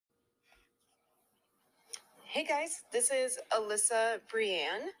Hey guys, this is Alyssa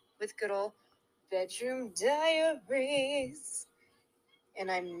Brienne with good old Bedroom Diaries. And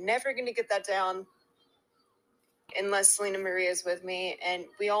I'm never going to get that down unless Selena Maria is with me. And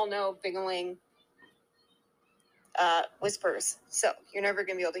we all know Bingling whispers. So you're never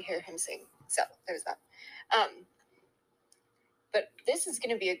going to be able to hear him sing. So there's that. But this is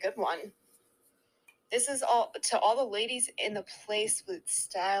going to be a good one. This is all to all the ladies in the place with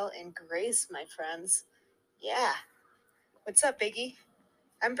style and grace, my friends. Yeah. What's up, Biggie?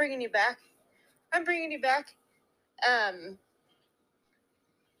 I'm bringing you back. I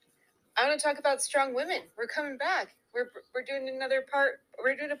want to talk about strong women. We're coming back. We're doing another part.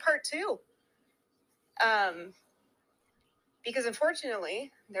 We're doing a part 2. Because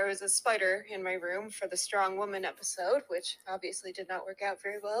unfortunately, there was a spider in my room for the strong woman episode, which obviously did not work out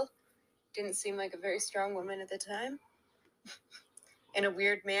very well. Didn't seem like a very strong woman at the time. And a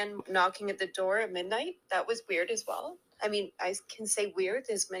weird man knocking at the door at midnight. That was weird as well. I mean, I can say weird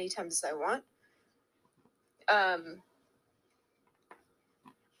as many times as I want. But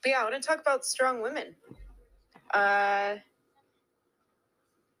yeah, I want to talk about strong women.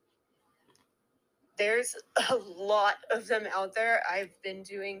 There's a lot of them out there. I've been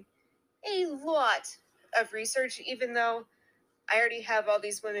doing a lot of research, even though I already have all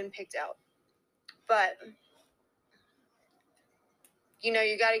these women picked out. But, you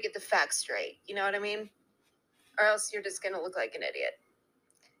got to get the facts straight. You know what I mean? Or else you're just going to look like an idiot.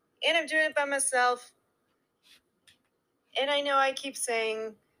 And I'm doing it by myself. And I know I keep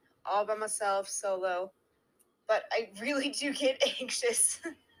saying all by myself, solo. But I really do get anxious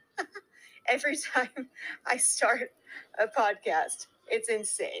every time I start a podcast. It's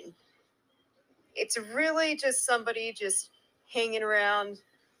insane. It's really just somebody just hanging around,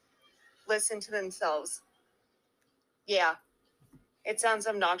 listen to themselves. Yeah, it sounds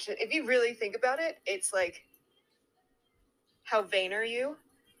obnoxious. If you really think about it, it's like, how vain are you?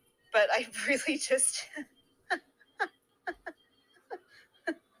 But I really just...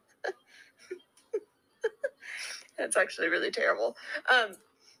 That's actually really terrible.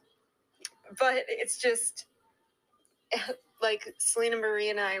 But it's just... like Selena Marie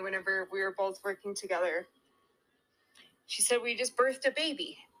and I, whenever we were both working together, she said we just birthed a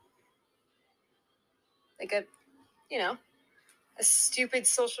baby. Like a stupid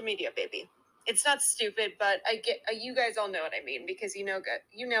social media baby. It's not stupid, but I get, you guys all know what I mean, because you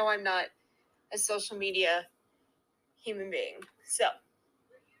know I'm not a social media human being. So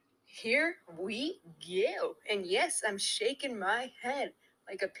here we go. And yes, I'm shaking my head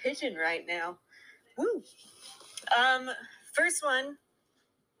like a pigeon right now. Woo. First one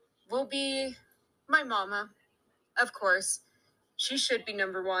will be my mama. Of course. She should be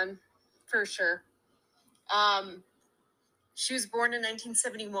number one for sure. She was born in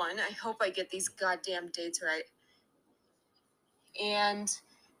 1971. I hope I get these goddamn dates right. And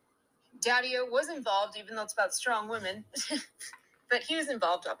Daddy-O was involved, even though it's about strong women. But he was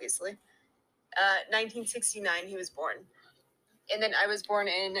involved, obviously. 1969, he was born. And then I was born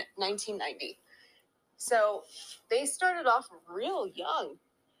in 1990. So they started off real young.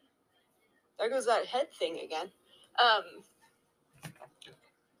 There goes that head thing again.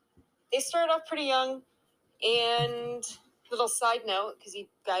 They started off pretty young. And little side note, because you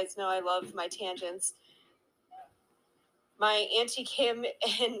guys know I love my tangents. My Auntie Kim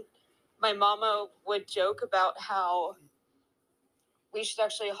and my mama would joke about how we should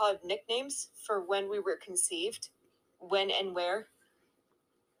actually have nicknames for when we were conceived, when and where.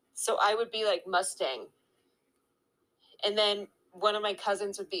 So I would be like Mustang. And then one of my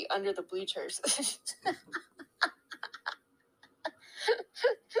cousins would be Under the Bleachers.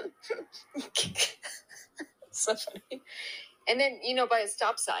 So funny. And then, by a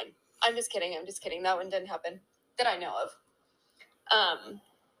stop sign. I'm just kidding. That one didn't happen that I know of.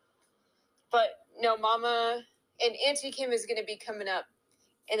 But no, Mama and Auntie Kim is going to be coming up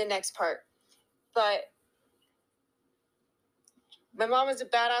in the next part. But my mom is a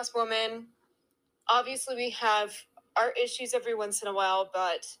badass woman. Obviously, we have our issues every once in a while,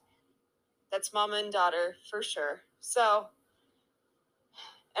 but that's mama and daughter for sure. So,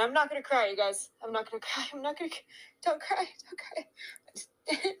 and I'm not going to cry, you guys. I'm not going to cry. Don't cry.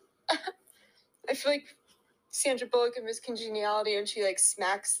 I feel like Sandra Bullock in Miss Congeniality, and she like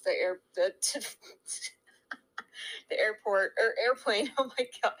smacks the airport or airplane. Oh my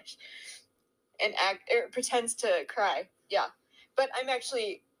gosh. And pretends to cry. Yeah. But I'm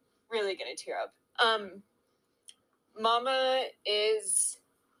actually really going to tear up. Mama is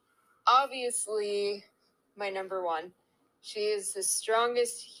obviously my number one. She is the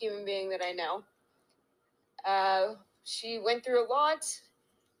strongest human being that I know. She went through a lot.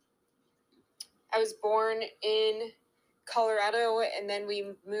 I was born in Colorado, and then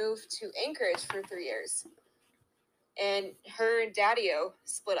we moved to Anchorage for 3 years. And her and Daddy-O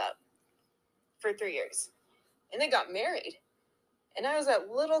split up for 3 years. And they got married. And I was that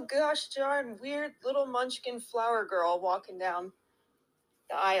little gosh darn weird little munchkin flower girl walking down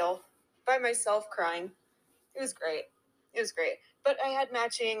the aisle by myself crying. It was great. It was great. But I had a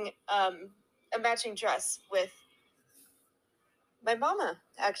matching dress with my mama,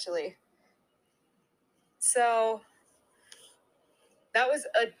 actually. So that was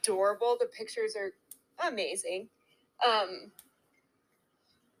adorable. The pictures are amazing.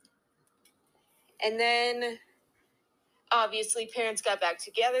 And then obviously parents got back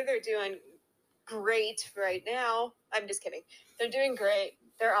together. They're doing great right now. I'm just kidding. They're doing great.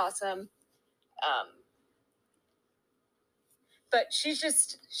 They're awesome. But she's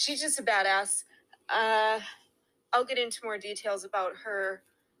just a badass. I'll get into more details about her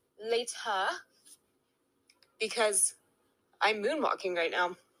later because I'm moonwalking right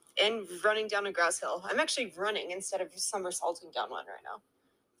now and running down a grass hill. I'm actually running instead of somersaulting down one right now.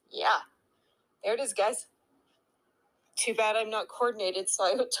 Yeah, there it is, guys. Too bad I'm not coordinated, so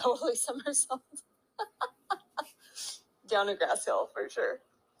I would totally somersault down a grass hill for sure.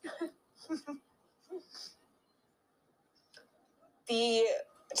 The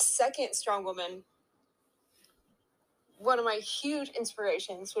second strong woman, one of my huge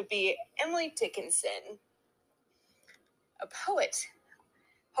inspirations would be Emily Dickinson, a poet.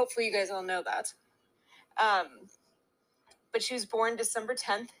 Hopefully you guys all know that. But she was born December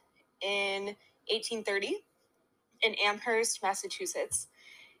 10th in 1830 in Amherst, Massachusetts.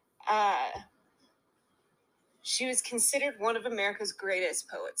 She was considered one of America's greatest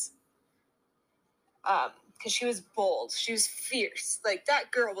poets. Because she was bold. She was fierce. Like,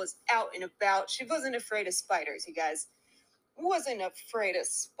 that girl was out and about. She wasn't afraid of spiders, you guys. Wasn't afraid of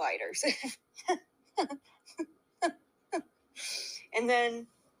spiders. And then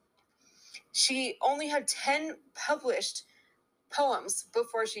she only had 10 published poems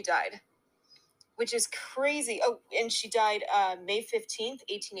before she died, which is crazy. Oh, and she died May 15th,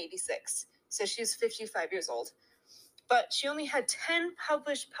 1886. So she was 55 years old. But she only had 10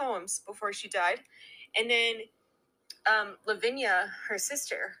 published poems before she died. And then Lavinia, her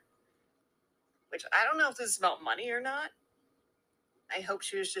sister, which I don't know if this is about money or not. I hope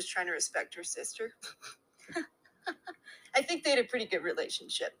she was just trying to respect her sister. I think they had a pretty good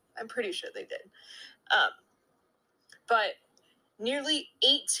relationship. I'm pretty sure they did. But nearly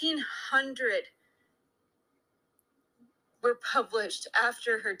 1,800 were published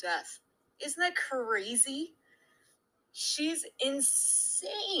after her death. Isn't that crazy? She's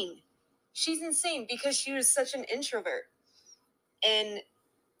insane. She's insane because she was such an introvert and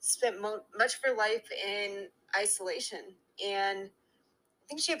spent much of her life in isolation. And I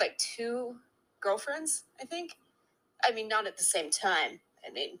think she had like 2 girlfriends, I think. I mean, not at the same time.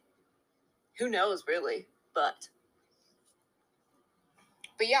 I mean, who knows really, but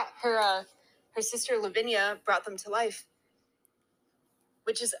yeah, her sister Lavinia brought them to life,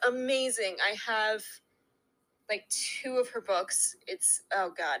 which is amazing. I have like 2 of her books. It's,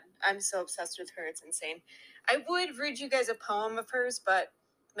 oh God, I'm so obsessed with her. It's insane. I would read you guys a poem of hers, but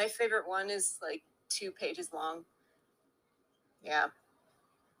my favorite one is like 2 pages long. Yeah.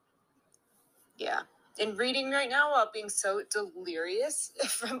 And reading right now while being so delirious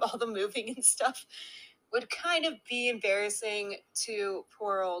from all the moving and stuff would kind of be embarrassing to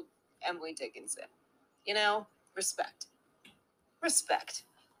poor old Emily Dickinson. You know, respect.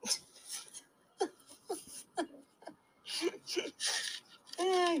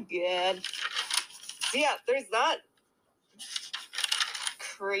 Oh, God. So yeah, there's that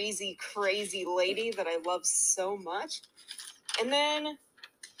crazy, crazy lady that I love so much. And then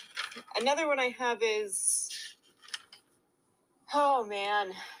another one I have is, oh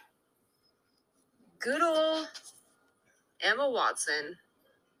man, good old Emma Watson.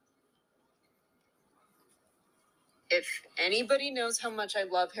 If anybody knows how much I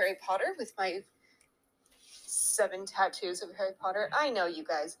love Harry Potter with my 7 tattoos of Harry Potter, I know you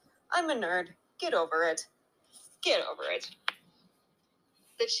guys. I'm a nerd. Get over it.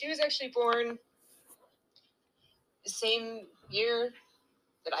 But she was actually born the same year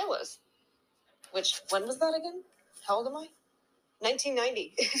that I was. Which, when was that again? How old am I?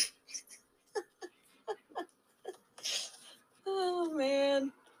 1990. Oh,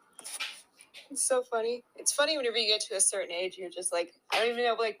 man. It's so funny. It's funny whenever you get to a certain age, you're just like, I don't even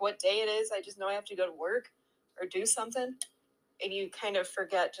know like what day it is. I just know I have to go to work or do something. And you kind of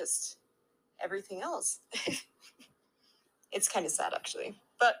forget just everything else. It's kind of sad, actually.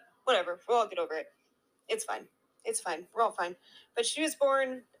 But whatever. We'll all get over it. It's fine. We're all fine. But she was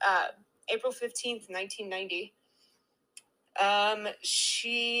born April 15th, 1990.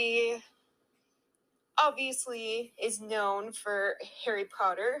 She obviously is known for Harry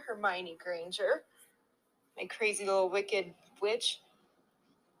Potter, Hermione Granger, my crazy little wicked witch.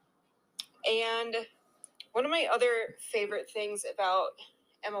 And one of my other favorite things about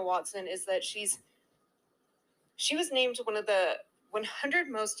Emma Watson is that she was named one of the 100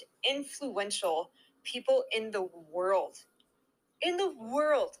 most influential people in the world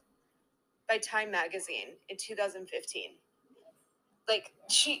by Time magazine in 2015. Like,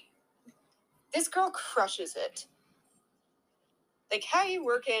 this girl crushes it. Like, how you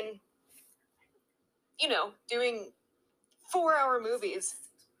working, doing 4-hour movies,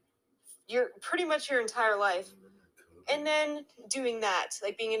 you're pretty much your entire life, and then doing that,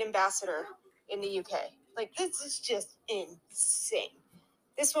 like being an ambassador in the UK. Like, this is just insane.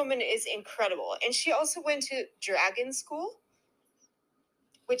 This woman is incredible. And she also went to Dragon School,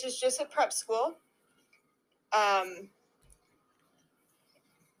 which is just a prep school,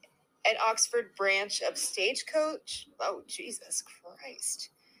 at Oxford branch of Stagecoach. Oh, Jesus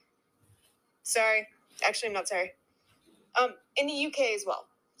Christ. Sorry. Actually, I'm not sorry. In the UK as well.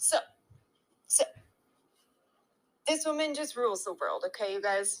 So this woman just rules the world, okay, you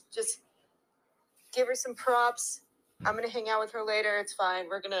guys? Just give her some props. I'm gonna hang out with her later. It's fine.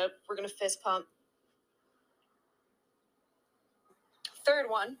 We're gonna fist pump. Third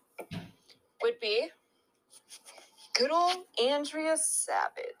one would be good old Andrea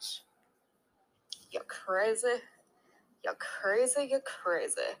Savage. You're crazy. You're crazy. You're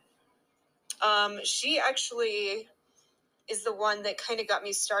crazy. She actually is the one that kind of got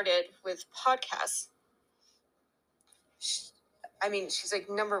me started with podcasts. She's like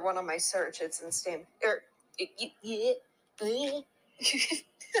number one on my search. It's insane. It's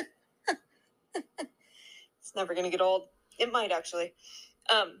never gonna get old. It might actually.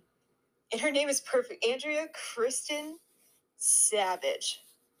 And her name is perfect. Andrea Kristen Savage.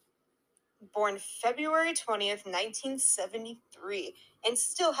 Born February 20th, 1973, and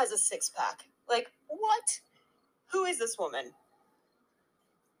still has a six-pack. Like, what? Who is this woman?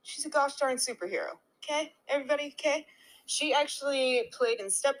 She's a gosh darn superhero. Okay? Everybody, okay? She actually played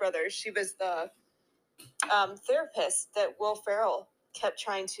in Step Brothers. She was the therapist that Will Ferrell kept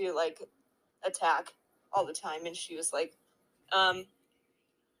trying to, like, attack all the time. And she was like, no,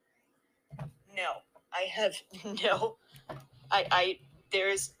 I have no,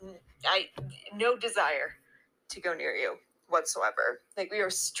 there's no desire to go near you whatsoever. Like, we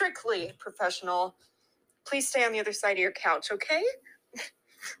are strictly professional. Please stay on the other side of your couch, okay?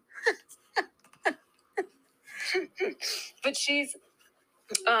 But she's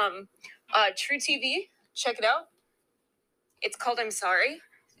True TV. Check it out. It's called I'm Sorry.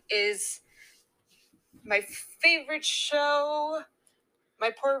 Is my favorite show.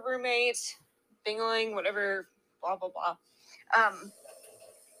 My Poor Roommate, Bingling, whatever, blah blah blah.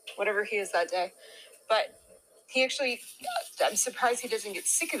 Whatever he is that day. But he actually, I'm surprised he doesn't get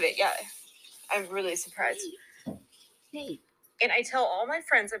sick of it yet. I'm really surprised. Hey. And I tell all my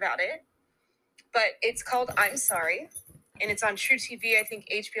friends about it, but it's called I'm Sorry, and it's on True TV, I think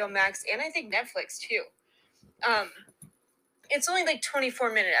HBO Max, and I think Netflix too. It's only like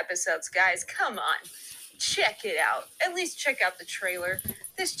 24-minute episodes, guys. Come on. Check it out. At least check out the trailer.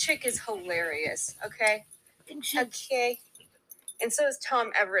 This chick is hilarious, okay? Okay. And so is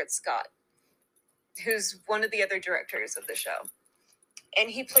Tom Everett Scott, who's one of the other directors of the show. And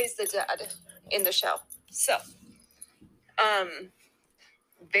he plays the dad in the show. So,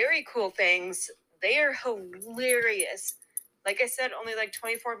 very cool things. They are hilarious. Like I said, only like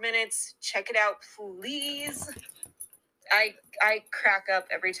 24 minutes. Check it out, please. I crack up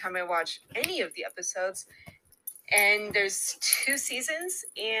every time I watch any of the episodes. And there's 2 seasons,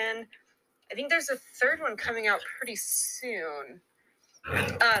 and I think there's a third one coming out pretty soon.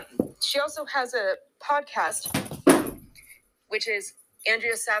 She also has a podcast, which is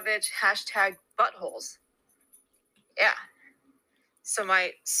Andrea Savage #buttholes. Yeah. So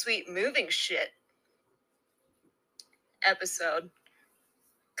my sweet moving shit episode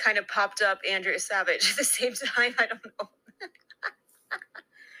kind of popped up Andrea Savage at the same time. I don't know.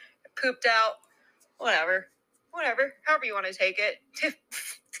 Pooped out. Whatever. However you want to take it.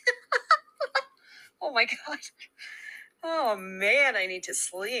 Oh my God. Oh man, I need to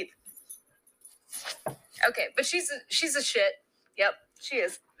sleep. Okay, but she's a shit. Yep, she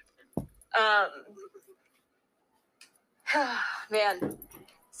is. Man.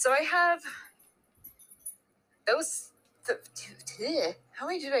 So I have those. How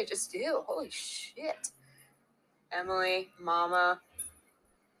many did I just do? Holy shit. Emily, Mama,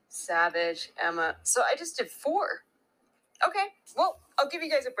 Savage, Emma. So I just did 4. Okay, well, I'll give you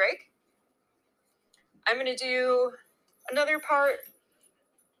guys a break. I'm going to do another part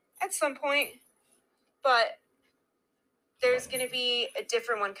at some point, but there's going to be a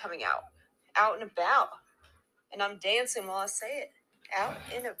different one coming out and about. And I'm dancing while I say it, out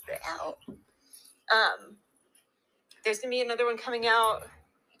and about. There's going to be another one coming out,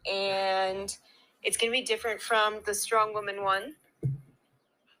 and it's going to be different from the Strong Woman one.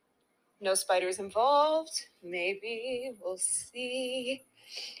 No spiders involved. Maybe. We'll see.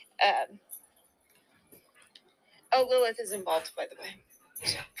 Lilith is involved, by the way.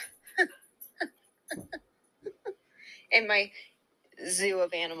 In my zoo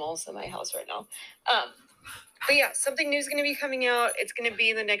of animals in my house right now. But yeah, something new is going to be coming out. It's going to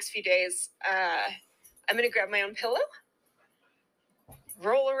be in the next few days. I'm going to grab my own pillow,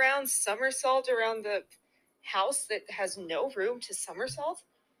 roll around, somersault around the house that has no room to somersault.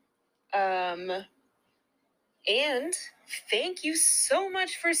 And thank you so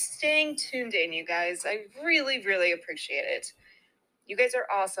much for staying tuned in, you guys. I really, really appreciate it. You guys are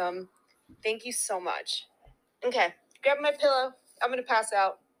awesome. Thank you so much. Okay, grab my pillow. I'm going to pass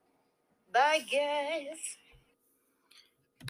out. Bye, guys.